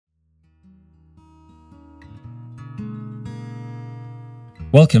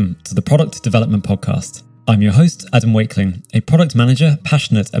Welcome to the Product Development Podcast. I'm your host, Adam Wakeling, a product manager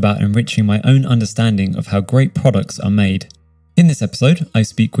passionate about enriching my own understanding of how great products are made. In this episode, I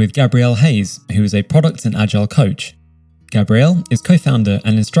speak with Gabrielle Hayes, who is a product and Agile coach. Gabrielle is co-founder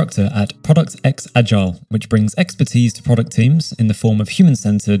and instructor at Product X Agile, which brings expertise to product teams in the form of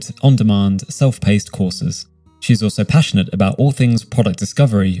human-centered, on-demand, self-paced courses. She's also passionate about all things product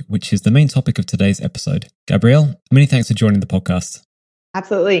discovery, which is the main topic of today's episode. Gabrielle, many thanks for joining the podcast.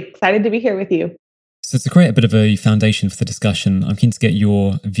 Absolutely. Excited to be here with you. So to create a bit of a foundation for the discussion, I'm keen to get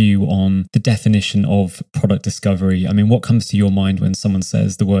your view on the definition of product discovery. I mean, what comes to your mind when someone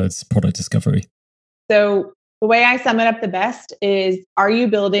says the words product discovery? So the way I sum it up the best is, are you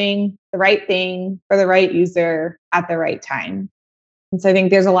building the right thing for the right user at the right time? And so I think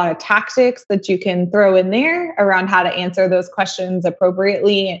there's a lot of tactics that you can throw in there around how to answer those questions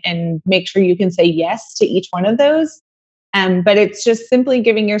appropriately and make sure you can say yes to each one of those. But it's just simply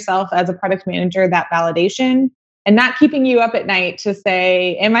giving yourself as a product manager that validation and not keeping you up at night to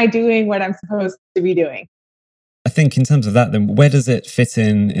say, am I doing what I'm supposed to be doing? I think in terms of that, then where does it fit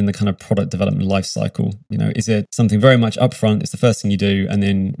in the kind of product development life cycle? You know, is it something very much upfront? It's the first thing you do, and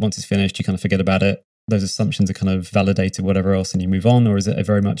then once it's finished, you kind of forget about it. Those assumptions are kind of validated, whatever else, and you move on, or is it a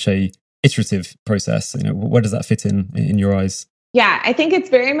very much a iterative process? You know, where does that fit in your eyes? Yeah, I think it's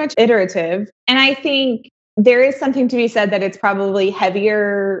very much iterative, and I think there is something to be said that it's probably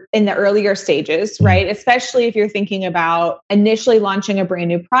heavier in the earlier stages, right? Especially if you're thinking about initially launching a brand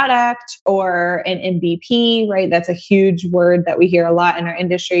new product or an MVP, right? That's a huge word that we hear a lot in our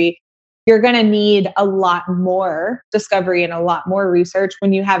industry. You're going to need a lot more discovery and a lot more research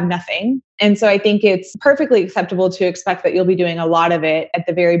when you have nothing. And so I think it's perfectly acceptable to expect that you'll be doing a lot of it at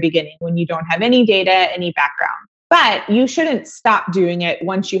the very beginning when you don't have any data, any background. But you shouldn't stop doing it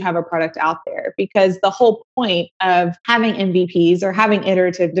once you have a product out there, because the whole point of having MVPs or having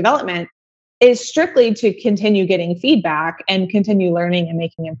iterative development is strictly to continue getting feedback and continue learning and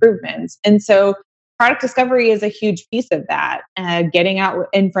making improvements. And so product discovery is a huge piece of that, getting out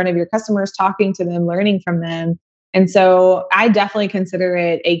in front of your customers, talking to them, learning from them. And so I definitely consider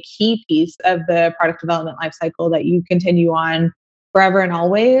it a key piece of the product development lifecycle that you continue on forever and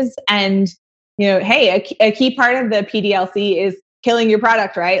always. And you know, hey, a key part of the PDLC is killing your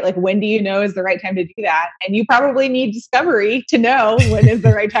product, right? Like, when do you know is the right time to do that? And you probably need discovery to know when is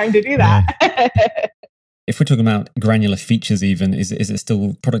the right time to do that. If we're talking about granular features even, is it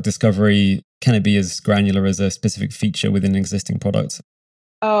still product discovery? Can it be as granular as a specific feature within an existing product?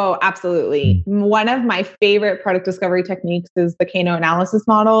 Oh, absolutely. One of my favorite product discovery techniques is the Kano analysis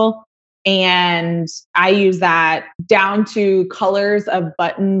model. And I use that down to colors of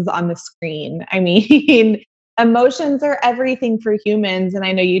buttons on the screen. I mean, emotions are everything for humans. And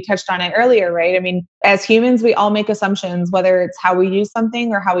I know you touched on it earlier, right? I mean, as humans, we all make assumptions, whether it's how we use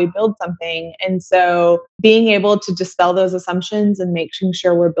something or how we build something. And so being able to dispel those assumptions and making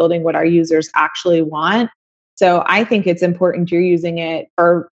sure we're building what our users actually want. So I think it's important you're using it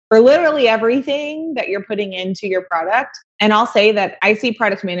for literally everything that you're putting into your product. And I'll say that I see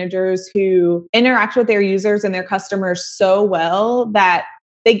product managers who interact with their users and their customers so well that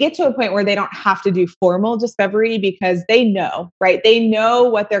they get to a point where they don't have to do formal discovery because they know, right? They know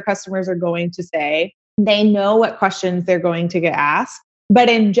what their customers are going to say. They know what questions they're going to get asked. But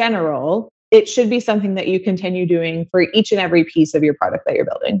in general, it should be something that you continue doing for each and every piece of your product that you're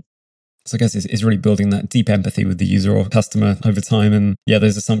building. So I guess it's really building that deep empathy with the user or customer over time. And yeah,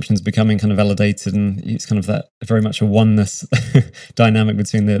 those assumptions becoming kind of validated. And it's kind of that very much a oneness dynamic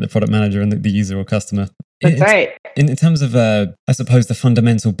between the product manager and the user or customer. That's right. In terms of, I suppose, the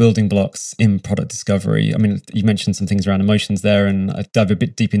fundamental building blocks in product discovery, I mean, you mentioned some things around emotions there, and I'll dive a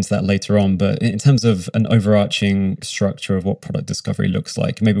bit deep into that later on. But in terms of an overarching structure of what product discovery looks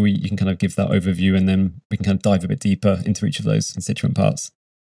like, maybe you can kind of give that overview, and then we can kind of dive a bit deeper into each of those constituent parts.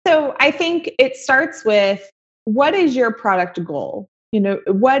 So I think it starts with, what is your product goal? You know,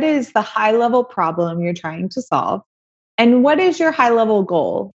 what is the high level problem you're trying to solve? And what is your high level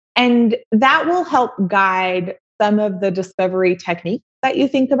goal? And that will help guide some of the discovery techniques that you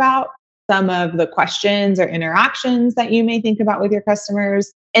think about, some of the questions or interactions that you may think about with your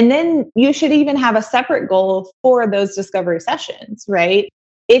customers. And then you should even have a separate goal for those discovery sessions, right?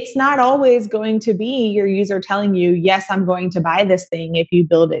 It's not always going to be your user telling you, yes, I'm going to buy this thing if you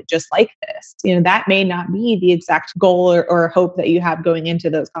build it just like this. You know, that may not be the exact goal or hope that you have going into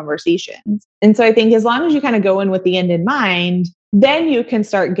those conversations. And so I think as long as you kind of go in with the end in mind, then you can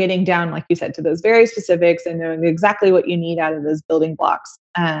start getting down, like you said, to those very specifics and knowing exactly what you need out of those building blocks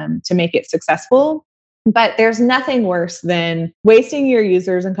to make it successful. But there's nothing worse than wasting your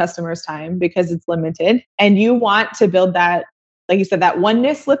users and customers' time because it's limited and you want to build that like you said, that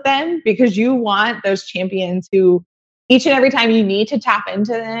oneness with them, because you want those champions who each and every time you need to tap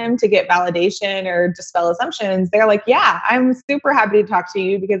into them to get validation or dispel assumptions, they're like, yeah, I'm super happy to talk to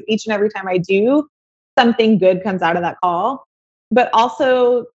you, because each and every time I do, something good comes out of that call. But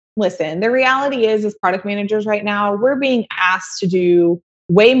also, listen, the reality is, as product managers right now, we're being asked to do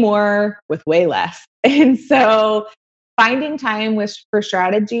way more with way less. And so finding time for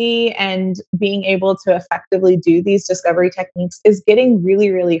strategy and being able to effectively do these discovery techniques is getting really,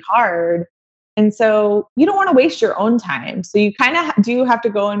 really hard. And so you don't want to waste your own time. So you kind of do have to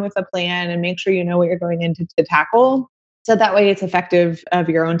go in with a plan and make sure you know what you're going into to tackle. So that way it's effective of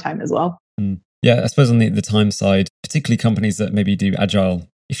your own time as well. Yeah, I suppose on the time side, particularly companies that maybe do Agile,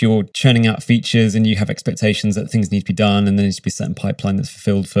 if you're churning out features and you have expectations that things need to be done and there needs to be a certain pipeline that's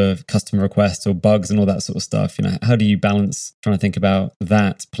fulfilled for customer requests or bugs and all that sort of stuff, how do you balance trying to think about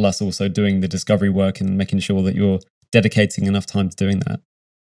that plus also doing the discovery work and making sure that you're dedicating enough time to doing that?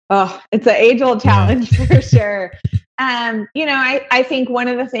 Oh, it's an age-old challenge for sure. I think one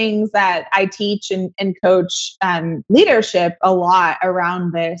of the things that I teach and coach leadership a lot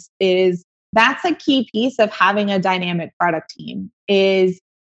around this is that's a key piece of having a dynamic product team is,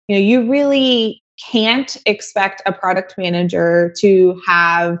 you really can't expect a product manager to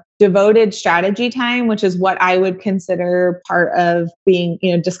have devoted strategy time, which is what I would consider part of being,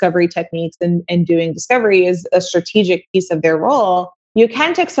 discovery techniques and doing discovery is a strategic piece of their role. You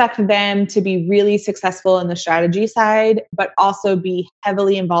can't expect them to be really successful in the strategy side, but also be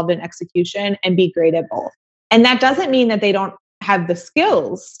heavily involved in execution and be great at both. And that doesn't mean that they don't have the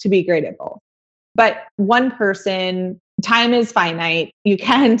skills to be great at both. But one person, time is finite. You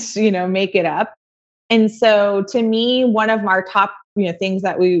can't, make it up. And so to me, one of our top, things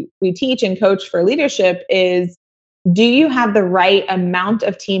that we teach and coach for leadership is, do you have the right amount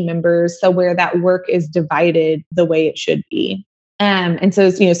of team members so where that work is divided the way it should be? And so,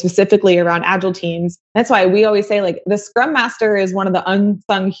 specifically around Agile teams, that's why we always say like the Scrum Master is one of the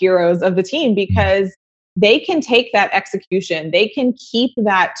unsung heroes of the team, because they can take that execution. They can keep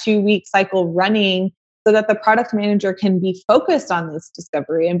that 2-week cycle running so that the product manager can be focused on this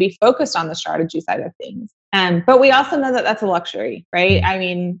discovery and be focused on the strategy side of things. But we also know that that's a luxury, right? I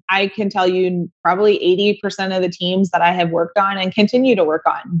mean, I can tell you probably 80% of the teams that I have worked on and continue to work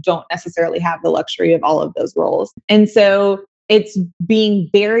on don't necessarily have the luxury of all of those roles. And so it's being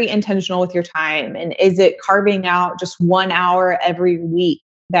very intentional with your time. And is it carving out just 1 hour every week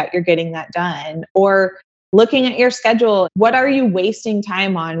that you're getting that done? Or looking at your schedule, what are you wasting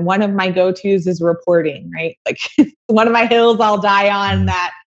time on? One of my go-tos is reporting, right? Like one of my hills I'll die on,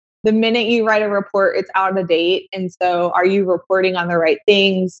 that the minute you write a report, it's out of date. And so are you reporting on the right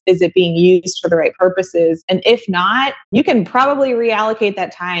things? Is it being used for the right purposes? And if not, you can probably reallocate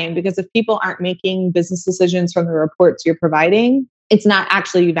that time, because if people aren't making business decisions from the reports you're providing, it's not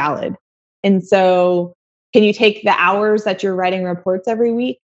actually valid. And so can you take the hours that you're writing reports every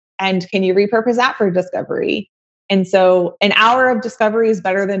week and can you repurpose that for discovery? And so an hour of discovery is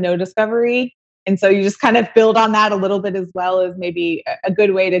better than no discovery. And so you just kind of build on that a little bit, as well as maybe a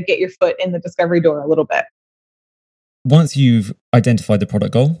good way to get your foot in the discovery door a little bit. Once you've identified the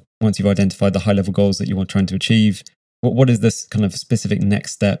product goal, once you've identified the high level goals that you want trying to achieve, what is this kind of specific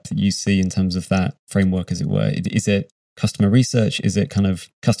next step that you see in terms of that framework, as it were? Is it customer research? Is it kind of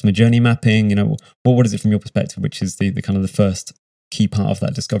customer journey mapping? What is it from your perspective, which is the kind of the first key part of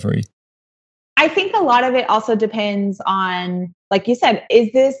that discovery? I think a lot of it also depends on, like you said,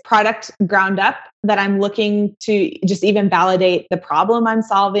 is this product ground up that I'm looking to just even validate the problem I'm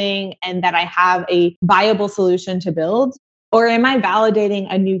solving and that I have a viable solution to build? Or am I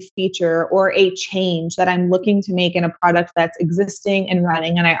validating a new feature or a change that I'm looking to make in a product that's existing and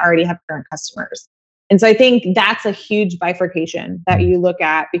running and I already have current customers? And so I think that's a huge bifurcation that you look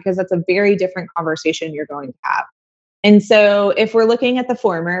at, because that's a very different conversation you're going to have. And so if we're looking at the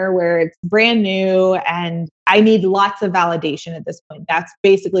former, where it's brand new and I need lots of validation at this point, that's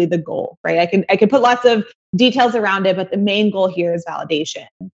basically the goal, right? I can put lots of details around it, but the main goal here is validation.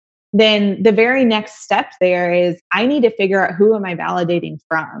 Then the very next step there is I need to figure out, who am I validating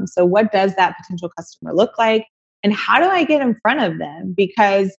from? So what does that potential customer look like? And how do I get in front of them?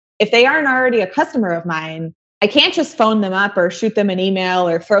 Because if they aren't already a customer of mine, I can't just phone them up or shoot them an email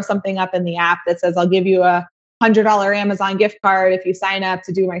or throw something up in the app that says, I'll give you a $100 Amazon gift card if you sign up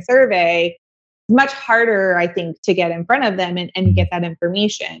to do my survey. It's much harder, I think, to get in front of them and get that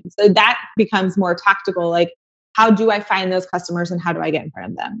information. So that becomes more tactical, like, how do I find those customers and how do I get in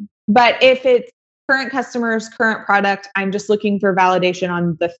front of them? But if it's current customers, current product, I'm just looking for validation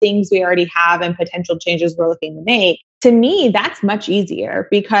on the things we already have and potential changes we're looking to make. To me, that's much easier,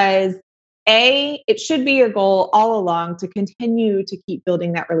 because it should be your goal all along to continue to keep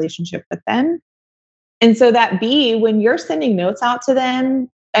building that relationship with them. And so that B, when you're sending notes out to them,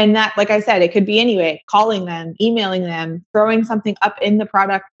 and that, like I said, it could be anyway, calling them, emailing them, throwing something up in the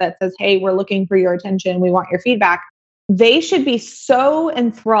product that says, hey, we're looking for your attention. We want your feedback. They should be so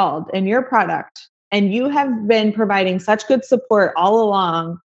enthralled in your product. And you have been providing such good support all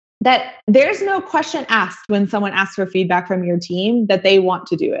along that there's no question asked when someone asks for feedback from your team that they want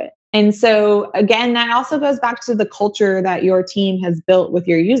to do it. And so again, that also goes back to the culture that your team has built with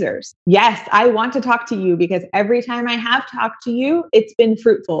your users. Yes, I want to talk to you because every time I have talked to you, it's been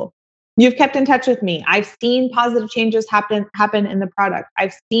fruitful. You've kept in touch with me. I've seen positive changes happen in the product.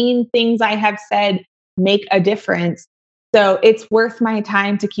 I've seen things I have said make a difference. So it's worth my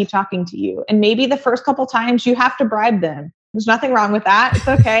time to keep talking to you. And maybe the first couple times you have to bribe them. There's nothing wrong with that. It's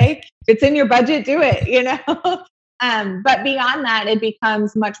okay. It's in your budget. Do it, But beyond that, it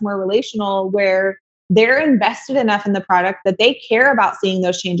becomes much more relational where they're invested enough in the product that they care about seeing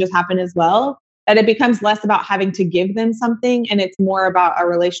those changes happen as well, that it becomes less about having to give them something and it's more about a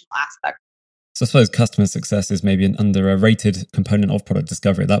relational aspect. So I suppose customer success is maybe an underrated component of product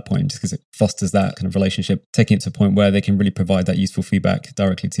discovery at that point, just because it fosters that kind of relationship, taking it to a point where they can really provide that useful feedback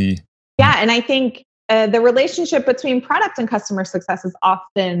directly to you. Yeah, and I think the relationship between product and customer success is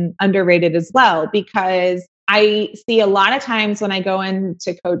often underrated as well, because I see a lot of times when I go in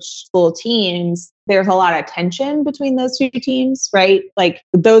to coach school teams, there's a lot of tension between those two teams, right? Like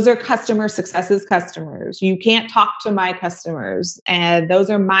those are customer success's customers. You can't talk to my customers and those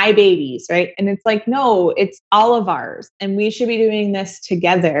are my babies, right? And it's like, no, it's all of ours and we should be doing this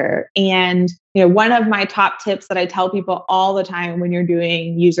together. And one of my top tips that I tell people all the time when you're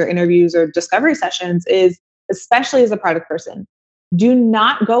doing user interviews or discovery sessions is, especially as a product person, do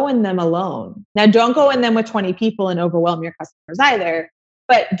not go in them alone. Now, don't go in them with 20 people and overwhelm your customers either,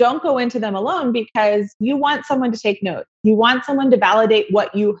 but don't go into them alone because you want someone to take notes. You want someone to validate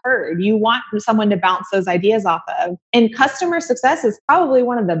what you heard. You want someone to bounce those ideas off of. And customer success is probably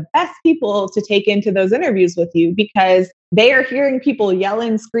one of the best people to take into those interviews with you because they are hearing people yell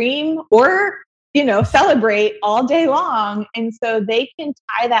and scream or celebrate all day long. And so they can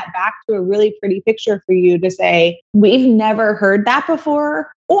tie that back to a really pretty picture for you to say, we've never heard that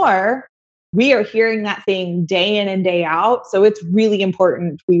before, or we are hearing that thing day in and day out. So it's really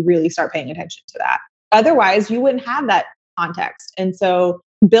important we really start paying attention to that. Otherwise, you wouldn't have that context. And so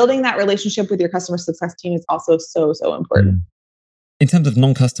building that relationship with your customer success team is also so, so important. In terms of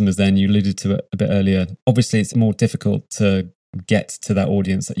non-customers, then, you alluded to it a bit earlier. Obviously, it's more difficult to get to that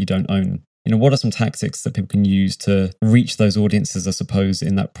audience that you don't own. What are some tactics that people can use to reach those audiences, I suppose,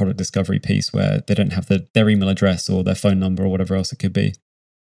 in that product discovery piece where they don't have their email address or their phone number or whatever else it could be?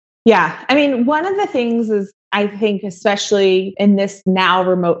 Yeah. I mean, one of the things is, I think, especially in this now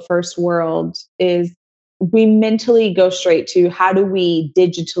remote first world, is we mentally go straight to how do we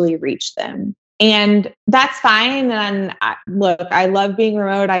digitally reach them? And that's fine. And look, I love being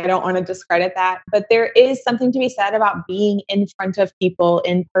remote. I don't want to discredit that. But there is something to be said about being in front of people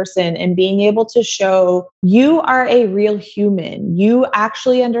in person and being able to show you are a real human. You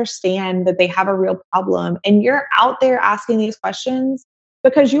actually understand that they have a real problem. And you're out there asking these questions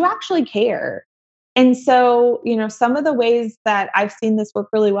because you actually care. And so, some of the ways that I've seen this work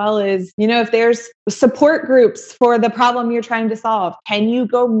really well is, if there's support groups for the problem you're trying to solve, can you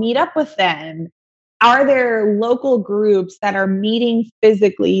go meet up with them? Are there local groups that are meeting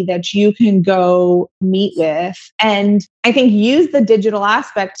physically that you can go meet with? And I think use the digital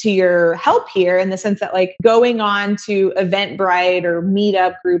aspect to your help here in the sense that like going on to Eventbrite or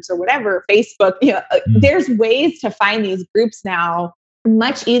meetup groups or whatever, Facebook, there's ways to find these groups now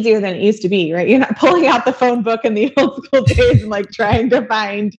much easier than it used to be, right? You're not pulling out the phone book in the old school days and like trying to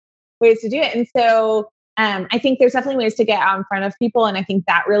find ways to do it. And so I think there's definitely ways to get out in front of people. And I think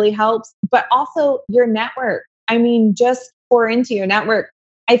that really helps, but also your network. I mean, just pour into your network.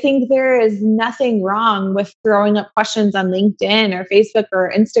 I think there is nothing wrong with throwing up questions on LinkedIn or Facebook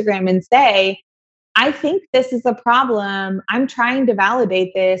or Instagram and say, I think this is a problem. I'm trying to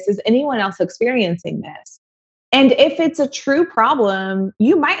validate this. Is anyone else experiencing this? And if it's a true problem,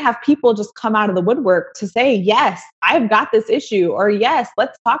 you might have people just come out of the woodwork to say, yes, I've got this issue, or yes,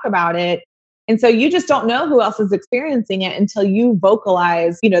 let's talk about it. And so you just don't know who else is experiencing it until you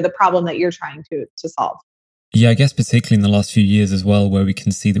vocalize, the problem that you're trying to solve. Yeah, I guess particularly in the last few years as well, where we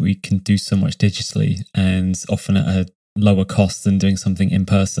can see that we can do so much digitally and often at a lower cost than doing something in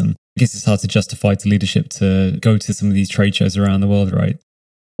person. I guess it's hard to justify to leadership to go to some of these trade shows around the world, right?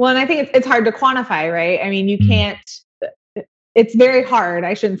 Well, and I think it's hard to quantify, right? I mean, you can't, it's very hard.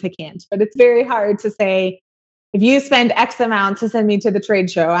 I shouldn't say can't, but it's very hard to say, if you spend X amount to send me to the trade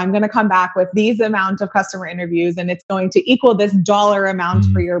show, I'm going to come back with these amount of customer interviews and it's going to equal this dollar amount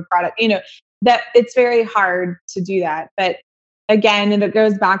for your product. That it's very hard to do that. But again, and it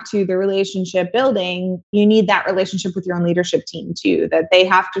goes back to the relationship building. You need that relationship with your own leadership team too, that they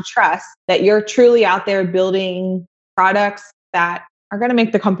have to trust that you're truly out there building products that are going to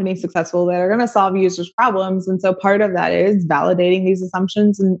make the company successful, that are going to solve users' problems. And so part of that is validating these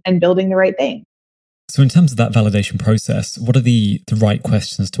assumptions and building the right thing. So in terms of that validation process, what are the right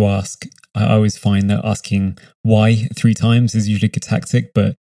questions to ask? I always find that asking why 3 times is usually a good tactic,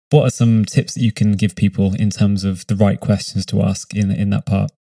 but what are some tips that you can give people in terms of the right questions to ask in that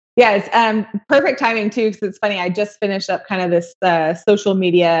part? Yeah, it's perfect timing too, because it's funny. I just finished up kind of this social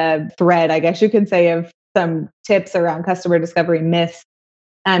media thread, I guess you could say, of some tips around customer discovery myths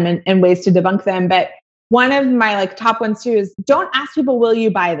and ways to debunk them. But one of my top ones too is don't ask people, will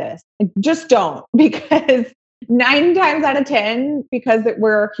you buy this? Just don't, because 9 times out of 10, because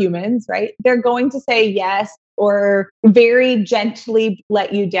we're humans, right? They're going to say yes or very gently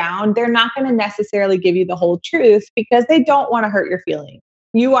let you down. They're not going to necessarily give you the whole truth because they don't want to hurt your feelings.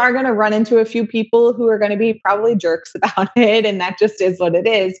 You are going to run into a few people who are going to be probably jerks about it, and that just is what it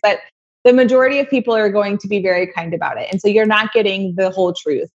is. But the majority of people are going to be very kind about it. And so you're not getting the whole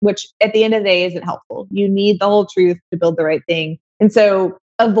truth, which at the end of the day isn't helpful. You need the whole truth to build the right thing. And so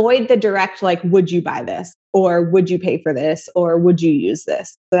avoid the direct, would you buy this? Or would you pay for this? Or would you use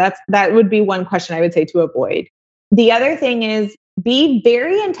this? So that would be one question I would say to avoid. The other thing is be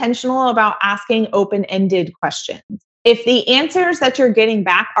very intentional about asking open-ended questions. If the answers that you're getting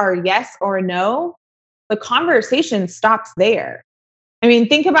back are yes or no, the conversation stops there. I mean,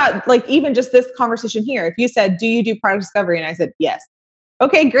 think about even just this conversation here. If you said, do you do product discovery? And I said, yes.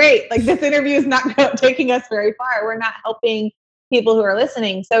 Okay, great. This interview is not taking us very far. We're not helping people who are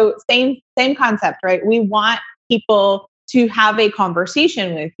listening. So same concept, right? We want people to have a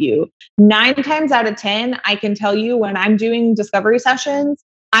conversation with you. 9 times out of 10, I can tell you when I'm doing discovery sessions,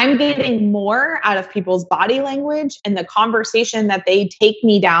 I'm getting more out of people's body language and the conversation that they take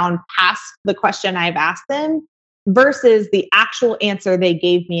me down past the question I've asked them versus the actual answer they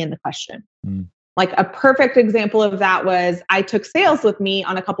gave me in the question. A perfect example of that was I took sales with me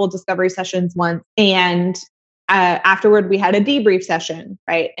on a couple of discovery sessions once, and afterward we had a debrief session,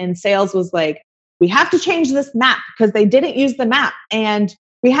 right? And sales was like, we have to change this map because they didn't use the map, and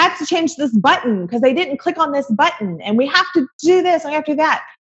we had to change this button because they didn't click on this button, and we have to do this and we have to do that.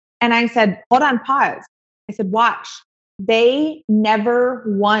 And I said, hold on, pause. I said, watch. They never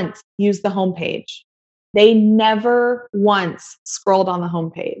once used the homepage. They never once scrolled on the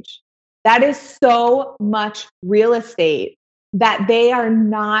homepage. That is so much real estate that they are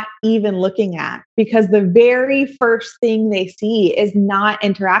not even looking at, because the very first thing they see is not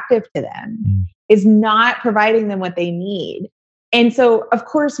interactive to them, is not providing them what they need. And so, of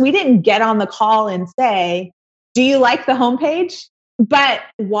course, we didn't get on the call and say, do you like the homepage? But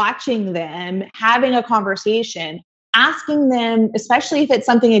watching them, having a conversation, asking them, especially if it's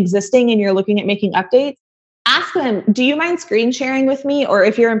something existing and you're looking at making updates, ask them, do you mind screen sharing with me? Or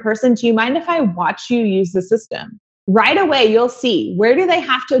if you're in person, do you mind if I watch you use the system? Right away, you'll see, where do they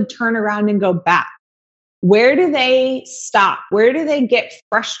have to turn around and go back? Where do they stop? Where do they get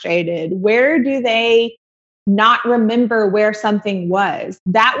frustrated? Where do they not remember where something was?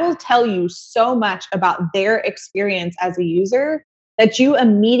 That will tell you so much about their experience as a user that you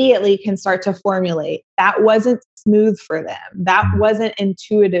immediately can start to formulate. That wasn't smooth for them. That wasn't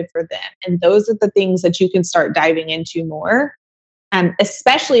intuitive for them. And those are the things that you can start diving into more.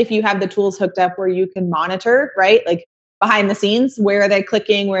 Especially if you have the tools hooked up where you can monitor, right? Behind the scenes, where are they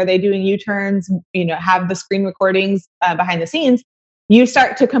clicking? Where are they doing U-turns? Have the screen recordings behind the scenes. You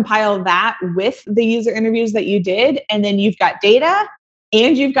start to compile that with the user interviews that you did. And then you've got data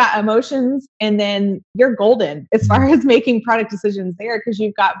and you've got emotions, and then you're golden as far as making product decisions there, because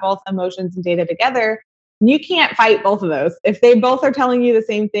you've got both emotions and data together. You can't fight both of those. If they both are telling you the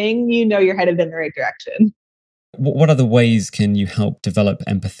same thing, you're headed in the right direction. What other ways can you help develop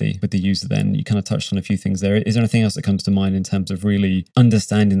empathy with the user then? You kind of touched on a few things there. Is there anything else that comes to mind in terms of really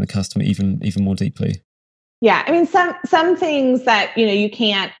understanding the customer even more deeply? Yeah, I mean, some things that, you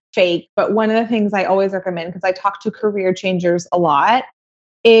can't fake, but one of the things I always recommend, because I talk to career changers a lot,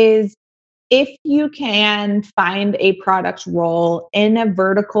 is if you can find a product role in a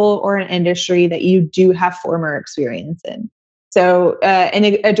vertical or an industry that you do have former experience in. So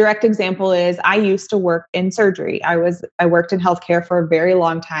a direct example is I used to work in surgery. I worked in healthcare for a very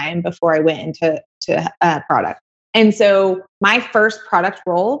long time before I went into product. And so my first product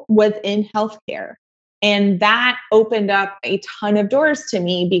role was in healthcare. And that opened up a ton of doors to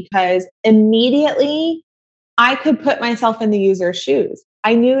me, because immediately I could put myself in the user's shoes.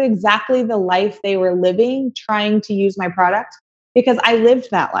 I knew exactly the life they were living trying to use my product because I lived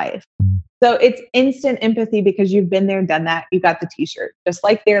that life. So it's instant empathy because you've been there, done that. You got the t-shirt, just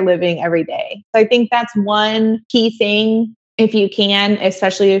like they're living every day. So I think that's one key thing. If you can,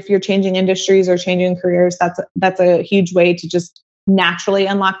 especially if you're changing industries or changing careers, that's a huge way to just naturally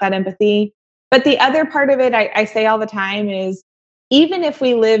unlock that empathy. But the other part of it, I say all the time is, even if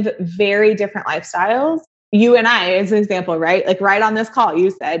we live very different lifestyles, you and I, as an example, right? Like right on this call,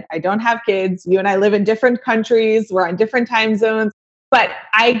 you said, I don't have kids. You and I live in different countries. We're on different time zones. But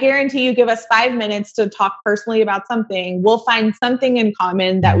I guarantee you, give us 5 minutes to talk personally about something, we'll find something in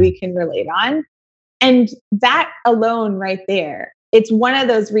common that we can relate on. And that alone right there, it's one of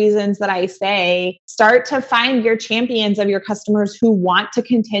those reasons that I say, start to find your champions of your customers who want to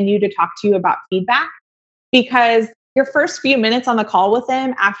continue to talk to you about feedback, because your first few minutes on the call with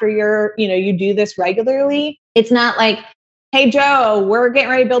them after you do this regularly, it's not like, hey, Joe, we're getting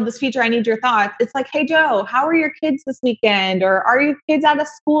ready to build this feature. I need your thoughts. It's like, hey, Joe, how are your kids this weekend? Or are your kids out of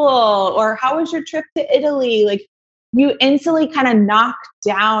school? Or how was your trip to Italy? Like, you instantly kind of knock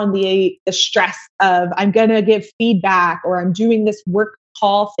down the stress of, I'm going to give feedback or I'm doing this work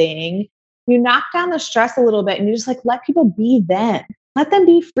call thing. You knock down the stress a little bit and you just like, let people be them. Let them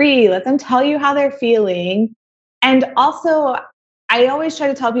be free. Let them tell you how they're feeling. And also, I always try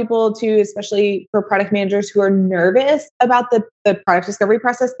to tell people too, especially for product managers who are nervous about the product discovery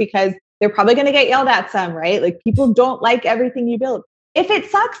process, because they're probably going to get yelled at some, right? Like, people don't like everything you build. If it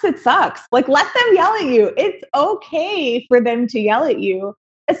sucks, it sucks. Like, let them yell at you. It's okay for them to yell at you,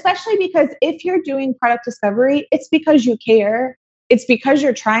 especially because if you're doing product discovery, it's because you care. It's because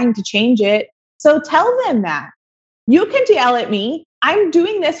you're trying to change it. So tell them that. You can yell at me. I'm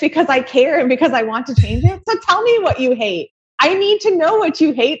doing this because I care and because I want to change it. So tell me what you hate. I need to know what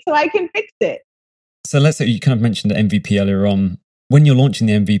you hate so I can fix it. So let's say you kind of mentioned the MVP earlier on. When you're launching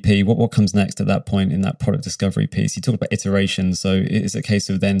the MVP, what comes next at that point in that product discovery piece? You talked about iteration. So is it a case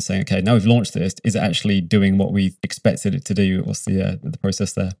of then saying, okay, now we've launched this, is it actually doing what we expected it to do? What's the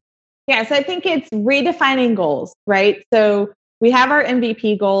process there? Yeah, so I think it's redefining goals, right? So we have our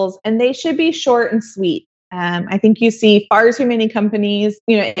MVP goals and they should be short and sweet. I think you see far too many companies,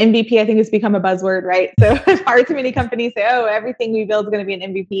 MVP, I think has become a buzzword, right? So far too many companies say, oh, everything we build is going to be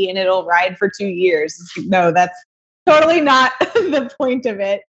an MVP and it'll ride for 2 years. No, that's totally not the point of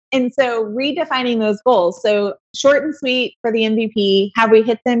it. And so redefining those goals. So short and sweet for the MVP. Have we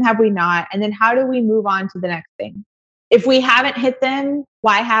hit them? Have we not? And then how do we move on to the next thing? If we haven't hit them,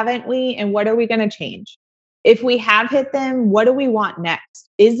 why haven't we? And what are we going to change? If we have hit them, what do we want next?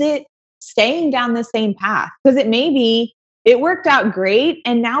 Is it staying down the same path? Because it may be, it worked out great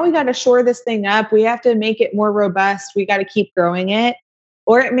and now we got to shore this thing up. We have to make it more robust. We got to keep growing it.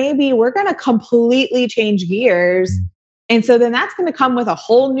 Or it may be, we're going to completely change gears. And so then that's going to come with a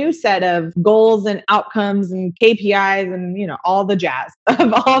whole new set of goals and outcomes and KPIs and, all the jazz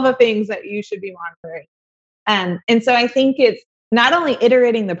of all the things that you should be monitoring. And so I think it's not only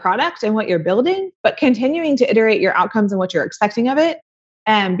iterating the product and what you're building, but continuing to iterate your outcomes and what you're expecting of it.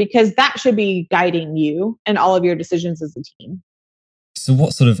 Because that should be guiding you and all of your decisions as a team. So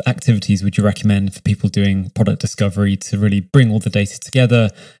what sort of activities would you recommend for people doing product discovery to really bring all the data together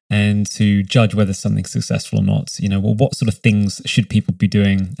and to judge whether something's successful or not? What sort of things should people be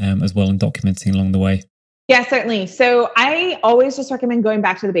doing as well and documenting along the way? Yeah, certainly. So I always just recommend going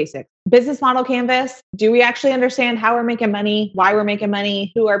back to the basics. Business model canvas. Do we actually understand how we're making money, why we're making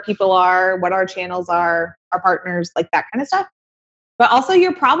money, who our people are, what our channels are, our partners, like that kind of stuff. But also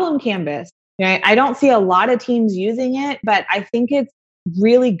your problem canvas. I don't see a lot of teams using it, but I think it's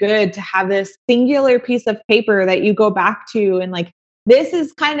really good to have this singular piece of paper that you go back to and like, this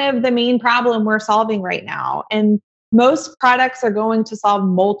is kind of the main problem we're solving right now. And most products are going to solve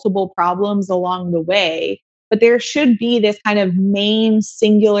multiple problems along the way, but there should be this kind of main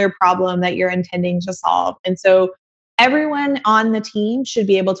singular problem that you're intending to solve. And so everyone on the team should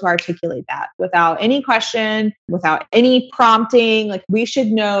be able to articulate that without any question, without any prompting. Like, we should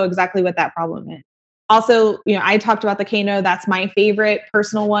know exactly what that problem is. Also, I talked about the Kano. That's my favorite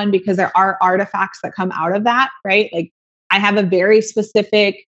personal one because there are artifacts that come out of that, right? Like, I have a very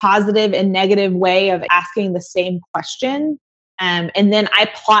specific positive and negative way of asking the same question. And then I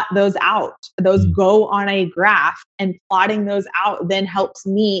plot those out. Those go on a graph, and plotting those out then helps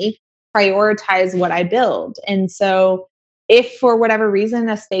me prioritize what I build. And so if for whatever reason,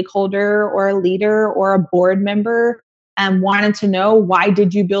 a stakeholder or a leader or a board member wanted to know, why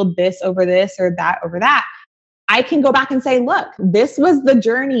did you build this over this or that over that? I can go back and say, look, this was the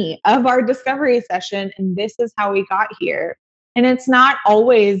journey of our discovery session, and this is how we got here. And it's not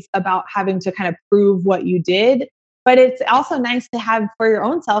always about having to kind of prove what you did, but it's also nice to have for your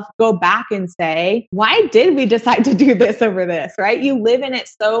own self, go back and say, why did we decide to do this over this, right? You live in it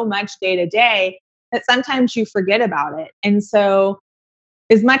so much day to day that sometimes you forget about it. And so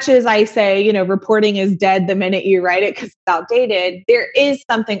as much as I say, reporting is dead the minute you write it because it's outdated, there is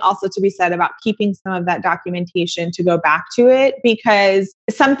something also to be said about keeping some of that documentation to go back to it, because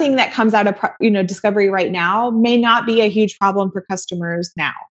something that comes out of, discovery right now may not be a huge problem for customers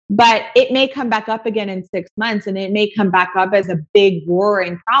now, but it may come back up again in 6 months, and it may come back up as a big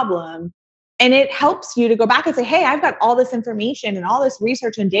roaring problem. And it helps you to go back and say, hey, I've got all this information and all this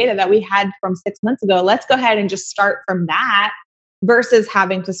research and data that we had from 6 months ago. Let's go ahead and just start from that versus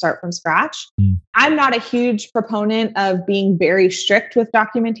having to start from scratch. I'm not a huge proponent of being very strict with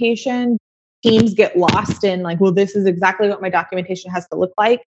documentation. Teams get lost in like, well, this is exactly what my documentation has to look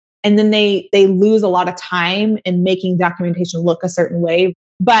like. And then they lose a lot of time in making documentation look a certain way.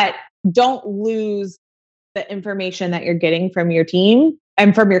 But don't lose the information that you're getting from your team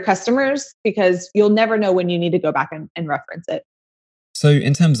and from your customers, because you'll never know when you need to go back and reference it. So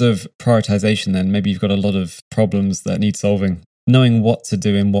in terms of prioritization, then maybe you've got a lot of problems that need solving. Knowing what to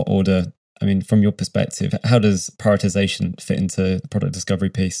do in what order, I mean, from your perspective, how does prioritization fit into the product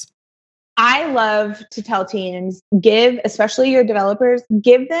discovery piece? I love to tell teams, especially your developers,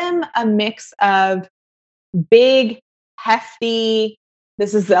 give them a mix of big, hefty,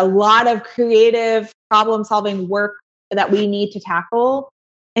 this is a lot of creative problem solving work that we need to tackle.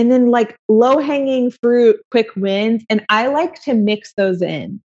 And then like low hanging fruit, quick wins. And I like to mix those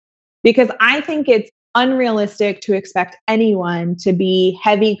in, because I think it's unrealistic to expect anyone to be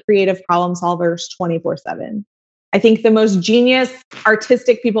heavy creative problem solvers 24/7. I think the most genius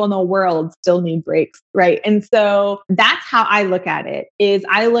artistic people in the world still need breaks, right? And so that's how I look at it, is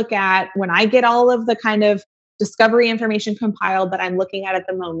I look at when I get all of the kind of discovery information compiled that I'm looking at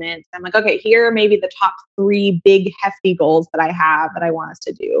the moment, I'm like, okay, here are maybe the top 3 big hefty goals that I have that I want us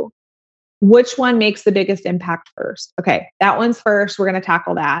to do. Which one makes the biggest impact first? Okay, that one's first. We're going to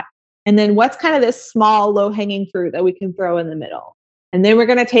tackle that. And then what's kind of this small low-hanging fruit that we can throw in the middle? And then we're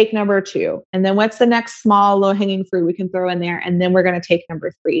going to take number 2. And then what's the next small low-hanging fruit we can throw in there? And then we're going to take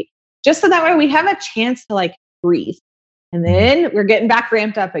number 3. Just so that way we have a chance to like breathe. And then we're getting back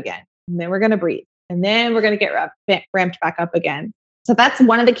ramped up again. And then we're going to breathe. And then we're going to get ramped back up again. So that's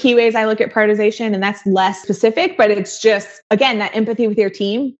one of the key ways I look at prioritization. And that's less specific, but it's just, again, that empathy with your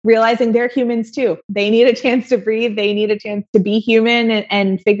team, realizing they're humans too. They need a chance to breathe. They need a chance to be human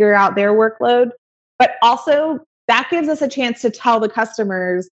and figure out their workload. But also that gives us a chance to tell the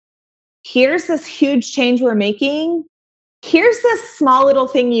customers, here's this huge change we're making. Here's this small little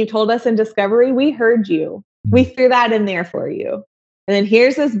thing you told us in discovery. We heard you. We threw that in there for you. And then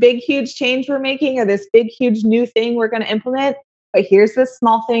here's this big, huge change we're making, or this big, huge new thing we're going to implement. But here's this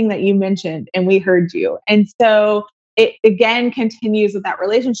small thing that you mentioned and we heard you. And so it again continues with that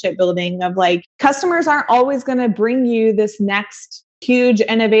relationship building of like, customers aren't always going to bring you this next huge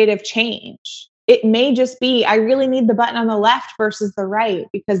innovative change. It may just be, I really need the button on the left versus the right,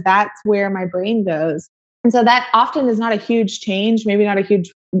 because that's where my brain goes. And so that often is not a huge change, maybe not a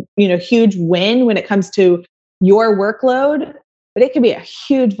huge win when it comes to your workload, but it could be a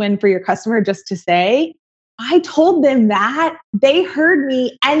huge win for your customer just to say, I told them that, they heard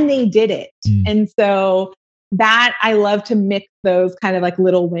me and they did it. And so that I love to mix those kind of like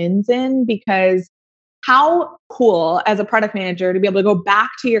little wins in, because how cool as a product manager to be able to go back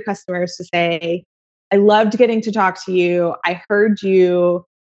to your customers to say, I loved getting to talk to you. I heard you.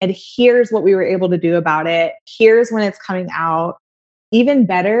 And here's what we were able to do about it. Here's when it's coming out. Even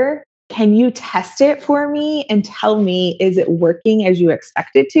better, can you test it for me and tell me, is it working as you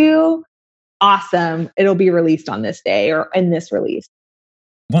expect it to? Awesome. It'll be released on this day or in this release.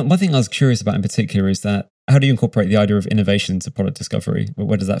 One thing I was curious about in particular is that how do you incorporate the idea of innovation into product discovery?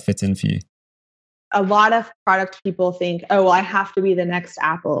 Where does that fit in for you? A lot of product people think, oh, well, I have to be the next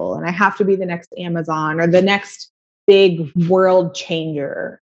Apple and I have to be the next Amazon or the next big world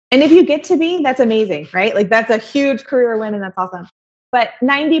changer. And if you get to be, that's amazing, right? Like that's a huge career win and that's awesome. But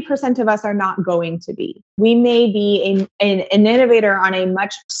 90% of us are not going to be. We may be an innovator on a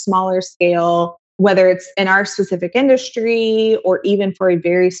much smaller scale, whether it's in our specific industry or even for a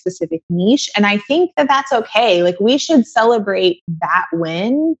very specific niche. And I think that that's okay. Like we should celebrate that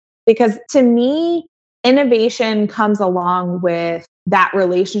win, because to me, innovation comes along with that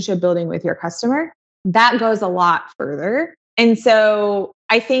relationship building with your customer. That goes a lot further. And so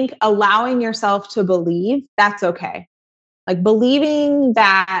I think allowing yourself to believe that's okay. Like believing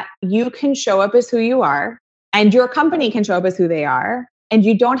that you can show up as who you are and your company can show up as who they are. And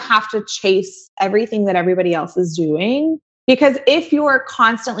you don't have to chase everything that everybody else is doing. Because if you're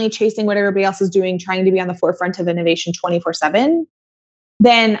constantly chasing what everybody else is doing, trying to be on the forefront of innovation 24/7,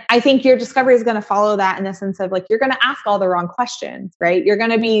 then I think your discovery is going to follow that in the sense of like, you're going to ask all the wrong questions, right? You're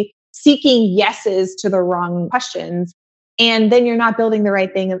going to be seeking yeses to the wrong questions. And then you're not building the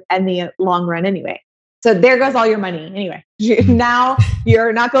right thing in the long run anyway. So there goes all your money anyway. Now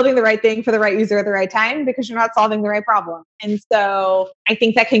you're not building the right thing for the right user at the right time because you're not solving the right problem. And so I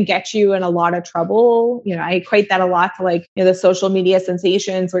think that can get you in a lot of trouble. I equate that a lot to like, the social media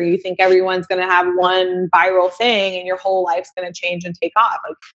sensations where you think everyone's going to have one viral thing and your whole life's going to change and take off.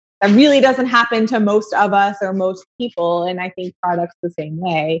 Like that really doesn't happen to most of us or most people. And I think products the same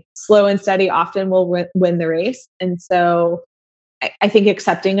way. Slow and steady often will win the race. And so I think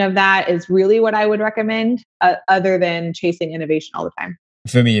accepting of that is really what I would recommend, other than chasing innovation all the time.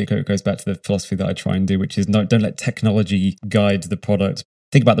 For me, it goes back to the philosophy that I try and do, which is don't let technology guide the product.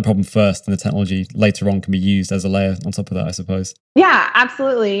 Think about the problem first, and the technology later on can be used as a layer on top of that, I suppose. Yeah,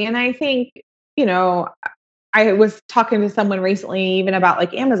 absolutely. And I think, I was talking to someone recently even about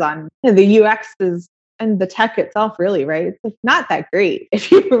like Amazon. The UX is, and the tech itself really, right? It's like not that great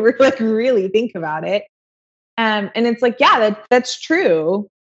if you really think about it. And it's like, yeah, that's true,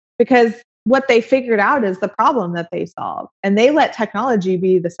 because what they figured out is the problem that they solve. And they let technology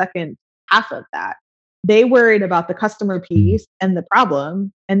be the second half of that. They worried about the customer piece and the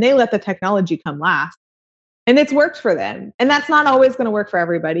problem, and they let the technology come last. And it's worked for them. And that's not always going to work for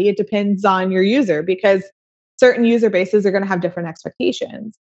everybody. It depends on your user, because certain user bases are going to have different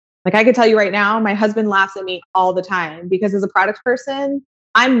expectations. Like I can tell you right now, my husband laughs at me all the time because as a product person,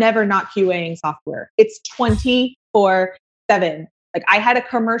 I'm never not QAing software. It's 24/7. Like I had a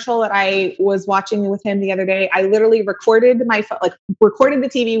commercial that I was watching with him the other day. I literally recorded recorded the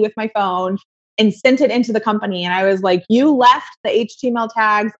TV with my phone and sent it into the company. And I was like, you left the HTML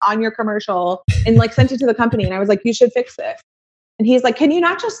tags on your commercial and like sent it to the company. And I was like, you should fix this. And he's like, can you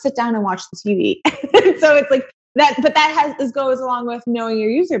not just sit down and watch the TV? So it's like that, but that goes along with knowing your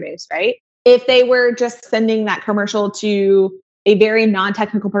user base, right? If they were just sending that commercial to a very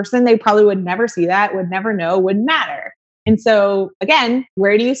non-technical person, they probably would never see that, would never know, wouldn't matter. And so again,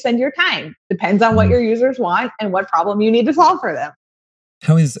 where do you spend your time? Depends on what your users want and what problem you need to solve for them.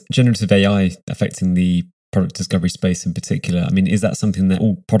 How is generative AI affecting the product discovery space in particular? I mean, is that something that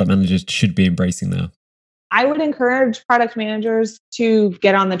all product managers should be embracing now? I would encourage product managers to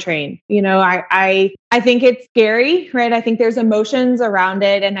get on the train. I think it's scary, right? I think there's emotions around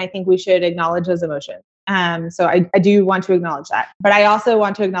it, and I think we should acknowledge those emotions. So I do want to acknowledge that, but I also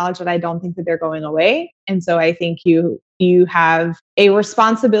want to acknowledge that I don't think that they're going away. And so I think you have a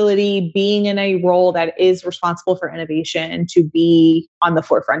responsibility, being in a role that is responsible for innovation, to be on the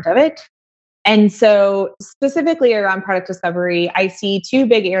forefront of it. And so specifically around product discovery, I see two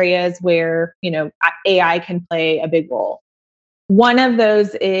big areas where, AI can play a big role. One of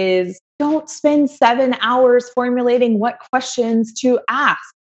those is don't spend 7 hours formulating what questions to ask.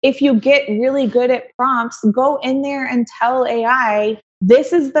 If you get really good at prompts, go in there and tell AI,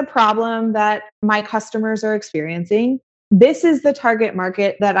 this is the problem that my customers are experiencing. This is the target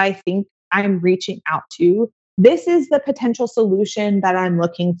market that I think I'm reaching out to. This is the potential solution that I'm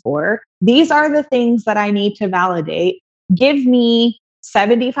looking for. These are the things that I need to validate. Give me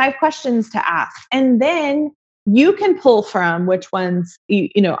 75 questions to ask. And then you can pull from which ones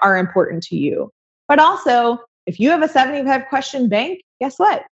are important to you. But also, if you have a 75 question bank, guess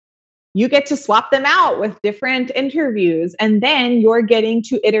what? You get to swap them out with different interviews, and then you're getting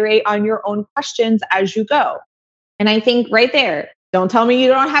to iterate on your own questions as you go. And I think right there, don't tell me you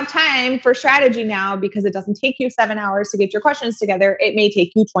don't have time for strategy now, because it doesn't take you 7 hours to get your questions together. It may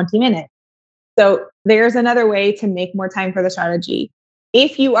take you 20 minutes. So there's another way to make more time for the strategy.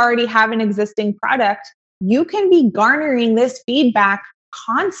 If you already have an existing product, you can be garnering this feedback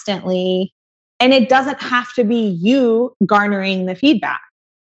constantly, and it doesn't have to be you garnering the feedback.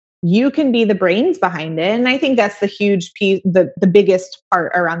 You can be the brains behind it. And I think that's the huge piece, the biggest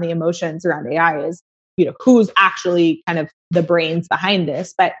part around the emotions around AI is, who's actually kind of the brains behind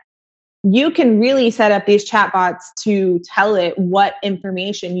this. But you can really set up these chatbots to tell it what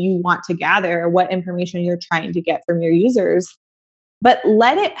information you want to gather, what information you're trying to get from your users, but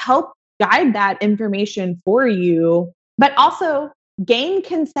let it help guide that information for you, but also gain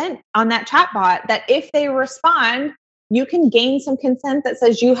consent on that chatbot that if they respond, you can gain some consent that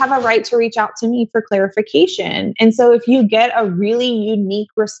says you have a right to reach out to me for clarification. And so if you get a really unique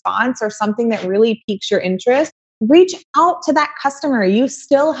response or something that really piques your interest, reach out to that customer. You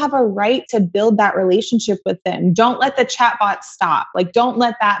still have a right to build that relationship with them. Don't let the chatbot stop. Like, don't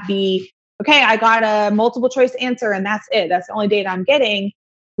let that be, okay, I got a multiple choice answer and that's it. That's the only data I'm getting.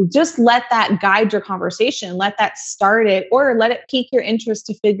 just let that guide your conversation, let that start it, or let it pique your interest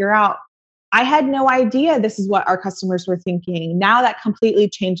to figure out, I had no idea this is what our customers were thinking. Now that completely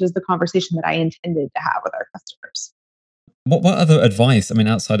changes the conversation that I intended to have with our customers. What other advice, I mean,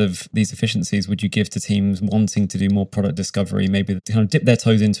 outside of these efficiencies, would you give to teams wanting to do more product discovery, maybe to kind of dip their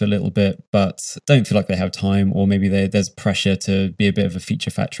toes into a little bit, but don't feel like they have time, or maybe there's pressure to be a bit of a feature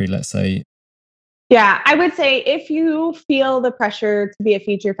factory, let's say? Yeah, I would say if you feel the pressure to be a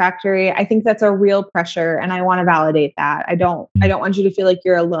feature factory, I think that's a real pressure, and I want to validate that. I don't want you to feel like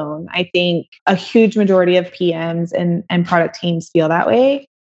you're alone. I think a huge majority of PMs and product teams feel that way.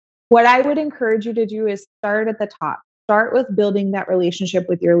 What I would encourage you to do is start at the top. Start with building that relationship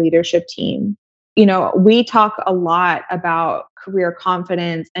with your leadership team. We talk a lot about career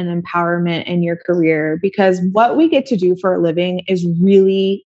confidence and empowerment in your career because what we get to do for a living is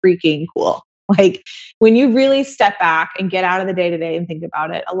really freaking cool. Like when you really step back and get out of the day to day and think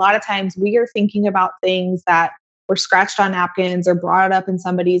about it, a lot of times we are thinking about things that were scratched on napkins or brought up in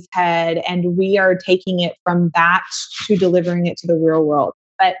somebody's head, and we are taking it from that to delivering it to the real world.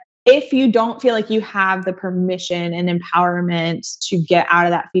 But if you don't feel like you have the permission and empowerment to get out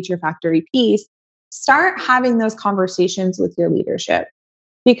of that feature factory piece, start having those conversations with your leadership.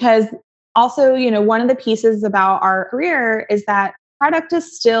 Because also, one of the pieces about our career is that product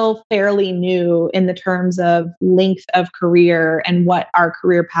is still fairly new in the terms of length of career and what our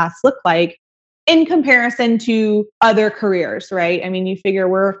career paths look like in comparison to other careers, right? I mean, you figure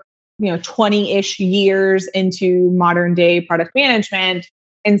we're, 20-ish years into modern day product management.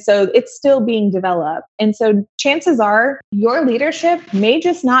 And so it's still being developed. And so chances are your leadership may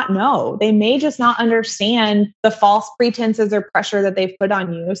just not know. They may just not understand the false pretenses or pressure that they've put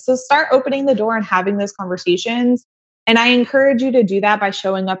on you. So start opening the door and having those conversations. And I encourage you to do that by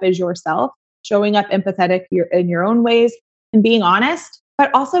showing up as yourself, showing up empathetic in your own ways and being honest,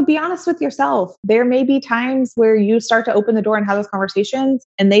 but also be honest with yourself. There may be times where you start to open the door and have those conversations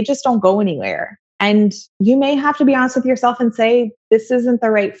and they just don't go anywhere. And you may have to be honest with yourself and say, this isn't the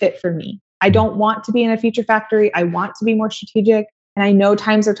right fit for me. I don't want to be in a feature factory. I want to be more strategic. And I know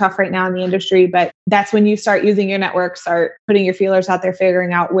times are tough right now in the industry, but that's when you start using your network, start putting your feelers out there,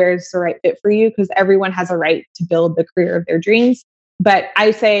 figuring out where's the right fit for you, because everyone has a right to build the career of their dreams. But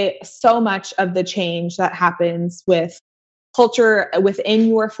I say so much of the change that happens with culture within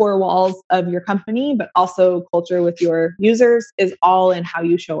your four walls of your company, but also culture with your users is all in how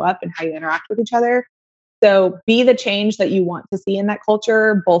you show up and how you interact with each other. So be the change that you want to see in that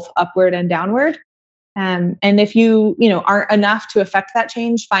culture, both upward and downward. And if you aren't enough to affect that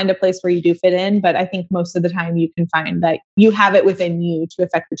change, find a place where you do fit in. But I think most of the time you can find that you have it within you to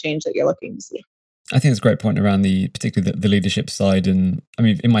affect the change that you're looking to see. I think it's a great point around particularly the leadership side. And I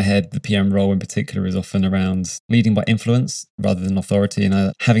mean, in my head, the PM role in particular is often around leading by influence rather than authority,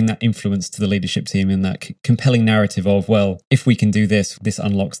 and having that influence to the leadership team in that compelling narrative of, well, if we can do this, this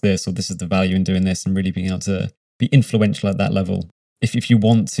unlocks this, or this is the value in doing this, and really being able to be influential at that level. If you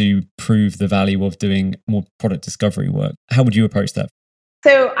want to prove the value of doing more product discovery work, how would you approach that?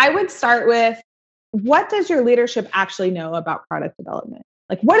 So I would start with, what does your leadership actually know about product development?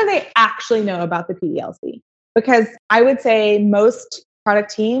 Like, what do they actually know about the PDLC? Because I would say most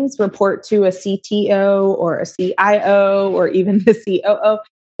product teams report to a CTO or a CIO or even the COO.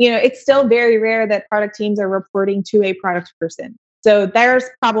 It's still very rare that product teams are reporting to a product person. So there's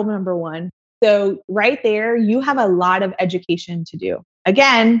problem number one. So right there, you have a lot of education to do.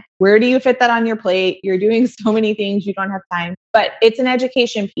 Again, where do you fit that on your plate? You're doing so many things, you don't have time, but it's an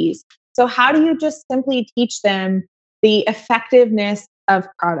education piece. So how do you just simply teach them the effectiveness of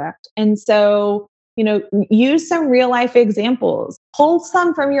product? And so, use some real life examples, pull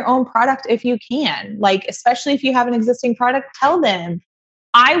some from your own product if you can, like, especially if you have an existing product, tell them,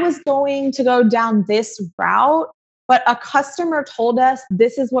 I was going to go down this route, but a customer told us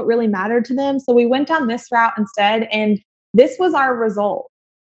this is what really mattered to them. So we went down this route instead, and this was our result.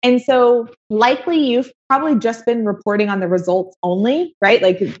 And so likely you've probably just been reporting on the results only, right?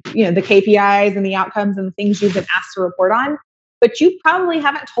 Like, the KPIs and the outcomes and the things you've been asked to report on, but you probably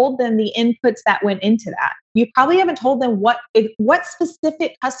haven't told them the inputs that went into that. You probably haven't told them what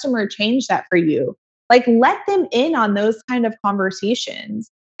specific customer changed that for you. Like, let them in on those kind of conversations.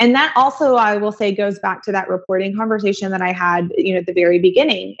 And that also, I will say, goes back to that reporting conversation that I had, at the very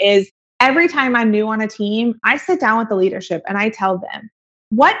beginning, is every time I'm new on a team, I sit down with the leadership and I tell them,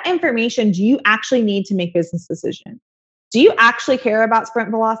 what information do you actually need to make business decisions? Do you actually care about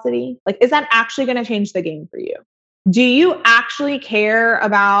sprint velocity? Like, is that actually going to change the game for you? Do you actually care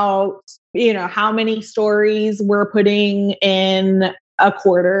about, how many stories we're putting in a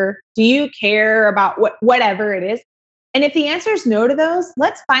quarter? Do you care about whatever it is? And if the answer is no to those,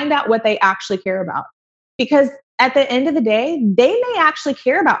 let's find out what they actually care about. Because at the end of the day, they may actually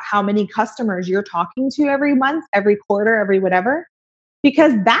care about how many customers you're talking to every month, every quarter, every whatever,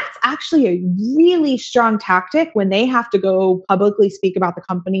 because that's actually a really strong tactic when they have to go publicly speak about the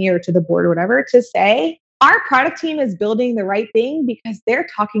company or to the board or whatever, to say, our product team is building the right thing because they're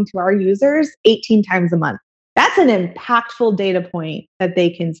talking to our users 18 times a month. That's an impactful data point that they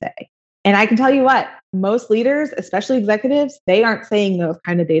can say. And I can tell you what, most leaders, especially executives, they aren't saying those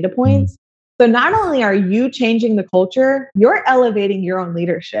kind of data points. So not only are you changing the culture, you're elevating your own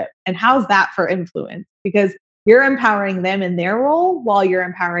leadership. And how's that for influence? Because you're empowering them in their role while you're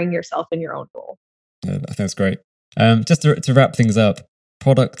empowering yourself in your own role. I think that's great. Just to wrap things up,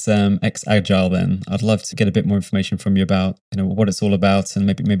 Product X Agile then, I'd love to get a bit more information from you about, what it's all about and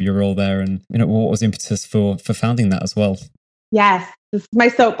maybe your role there and, what was the impetus for founding that as well. Yes, this is my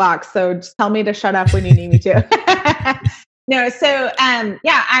soapbox. So just tell me to shut up when you need me to. No, so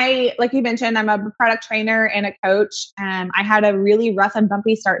I, like you mentioned, I'm a product trainer and a coach. I had a really rough and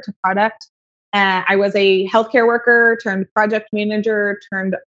bumpy start to product. I was a healthcare worker turned project manager,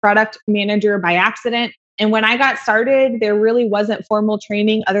 turned product manager by accident. And when I got started, there really wasn't formal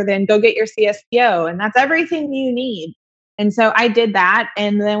training other than go get your CSPO. And that's everything you need. And so I did that.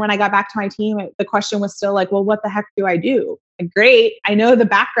 And then when I got back to my team, the question was still like, well, what the heck do I do? Like, great. I know the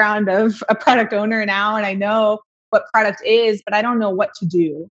background of a product owner now, and I know what product is, but I don't know what to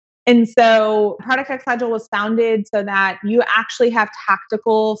do. And so Product X Agile was founded so that you actually have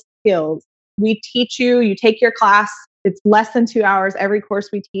tactical skills. We teach you, you take your class, it's less than 2 hours every course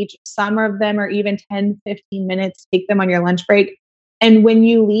we teach. Some of them are even 10, 15 minutes, take them on your lunch break. And when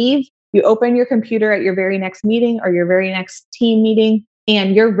you leave, you open your computer at your very next meeting or your very next team meeting,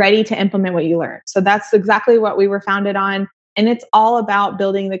 and you're ready to implement what you learned. So that's exactly what we were founded on. And it's all about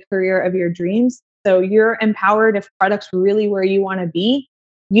building the career of your dreams. So you're empowered if product's really where you want to be.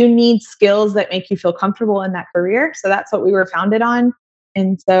 You need skills that make you feel comfortable in that career. So that's what we were founded on.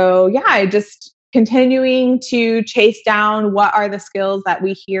 And so, I just continuing to chase down what are the skills that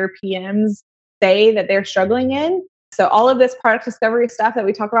we hear PMs say that they're struggling in. So all of this product discovery stuff that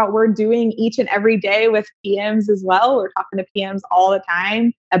we talk about, we're doing each and every day with PMs as well. We're talking to PMs all the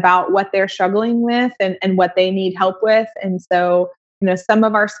time about what they're struggling with and what they need help with. And so, some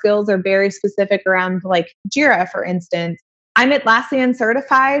of our skills are very specific around like Jira, for instance. I'm Atlassian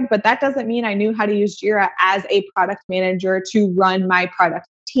certified, but that doesn't mean I knew how to use Jira as a product manager to run my product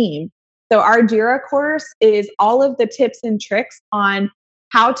team. So our Jira course is all of the tips and tricks on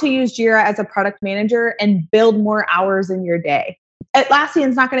how to use Jira as a product manager and build more hours in your day.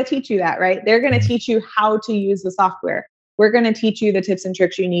 Atlassian's not going to teach you that, right? They're going to teach you how to use the software. We're going to teach you the tips and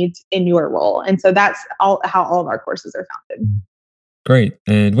tricks you need in your role. And so that's how all of our courses are founded. Great.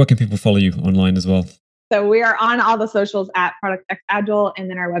 And where can people follow you online as well? So we are on all the socials at Product X Agile, and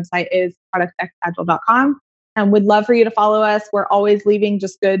then our website is productxagile.com. And we'd love for you to follow us. We're always leaving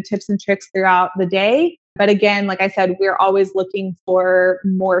just good tips and tricks throughout the day. But again, like I said, we're always looking for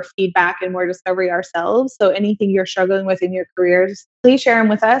more feedback and more discovery ourselves. So anything you're struggling with in your careers, please share them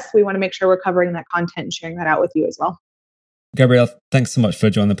with us. We want to make sure we're covering that content and sharing that out with you as well. Gabrielle, thanks so much for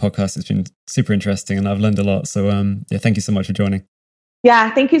joining the podcast. It's been super interesting and I've learned a lot. So thank you so much for joining.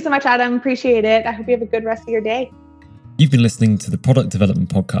 Yeah, thank you so much, Adam. Appreciate it. I hope you have a good rest of your day. You've been listening to the Product Development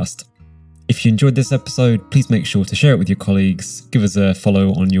Podcast. If you enjoyed this episode, please make sure to share it with your colleagues, give us a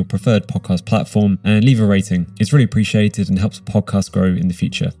follow on your preferred podcast platform, and leave a rating. It's really appreciated and helps the podcast grow in the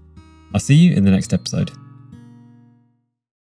future. I'll see you in the next episode.